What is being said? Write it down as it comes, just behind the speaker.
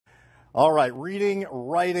All right, reading,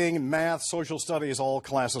 writing, math, social studies, all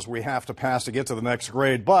classes we have to pass to get to the next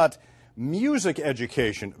grade. But music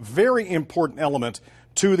education, very important element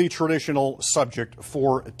to the traditional subject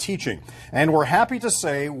for teaching. And we're happy to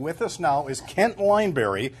say with us now is Kent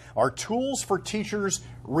LIneberry, our Tools for Teachers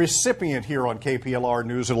recipient here on KPLR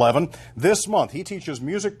News 11. This month, he teaches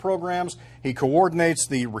music programs. He coordinates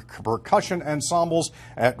the percussion ensembles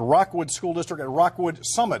at Rockwood School District, at Rockwood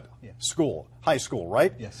Summit School, high school,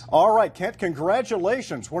 right? Yes. All right, Kent,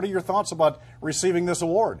 congratulations. What are your thoughts about receiving this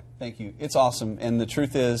award? Thank you. It's awesome. And the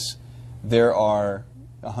truth is, there are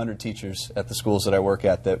 100 teachers at the schools that I work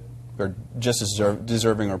at that are just as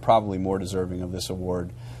deserving or probably more deserving of this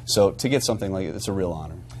award. So to get something like it, it's a real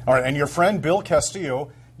honor. All right, and your friend Bill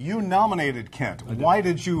Castillo, you nominated Kent. Why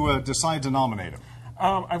did you decide to nominate him?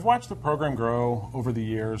 I've watched the program grow over the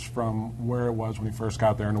years from where it was when he first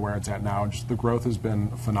got there and to where it's at now. Just the growth has been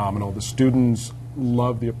phenomenal. The students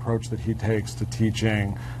love the approach that he takes to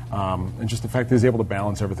teaching, and just the fact that he's able to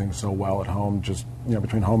balance everything so well at home, just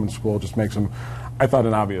between home and school, just makes him, I thought,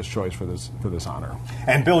 an obvious choice for this honor.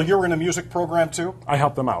 And Bill, you're in a music program too? I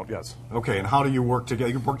help them out, yes. Okay, and how do you work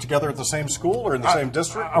together? You work together at the same school or in the same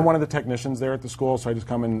district? I'm one of the technicians there at the school, so I just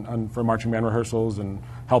come in for marching band rehearsals and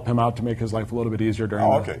help him out to make his life a little bit easier during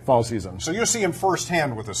the fall season. So you see him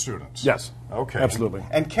firsthand with the students? Yes. Okay. Absolutely.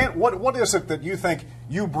 And Kent, what is it that you think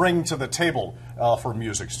you bring to the table for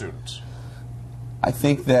music students? I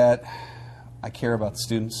think that I care about the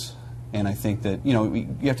students, and I think that, you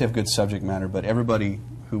have to have good subject matter, but everybody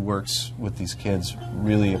who works with these kids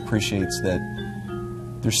really appreciates that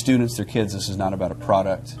they're students, they're kids. This is not about a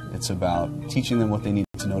product. It's about teaching them what they need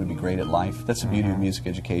to know to be great at life. That's the beauty of music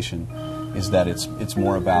education, is that it's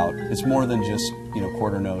more than just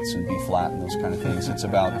quarter notes and B flat and those kind of things. It's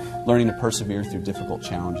about learning to persevere through difficult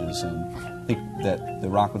challenges. And I think that the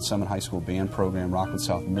Rockwood Summit High School Band Program, Rockwood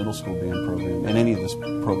South Middle School Band Program, and any of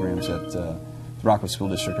the programs at the Rockwood School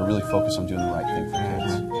District are really focused on doing the right thing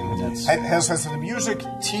for kids. And has the music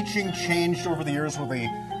teaching changed over the years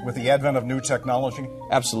with the advent of new technology?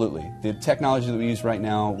 Absolutely. The technology that we use right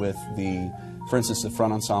now with for instance, the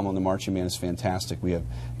front ensemble and the marching band is fantastic. We have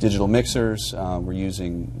digital mixers. We're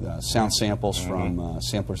using sound samples from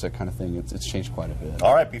samplers, that kind of thing. It's changed quite a bit.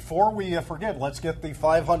 All right, before we forget, let's get the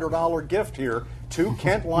 $500 gift here to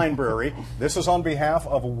Kent LIneberry. This is on behalf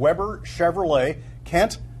of Weber Chevrolet.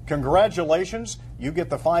 Kent, congratulations. You get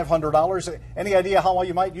the $500. Any idea how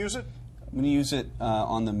you might use it? I'm going to use it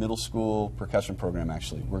on the middle school percussion program,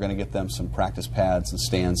 actually. We're going to get them some practice pads and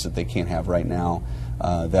stands that they can't have right now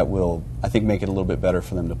that will, I think, make it a little bit better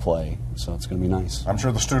for them to play. So it's going to be nice. I'm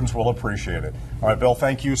sure the students will appreciate it. All right, Bill,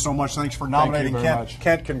 thank you so much. Thanks for nominating Kent.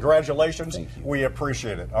 Kent, congratulations. Thank you. We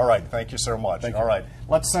appreciate it. All right, thank you so much. All right,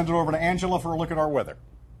 let's send it over to Angela for a look at our weather.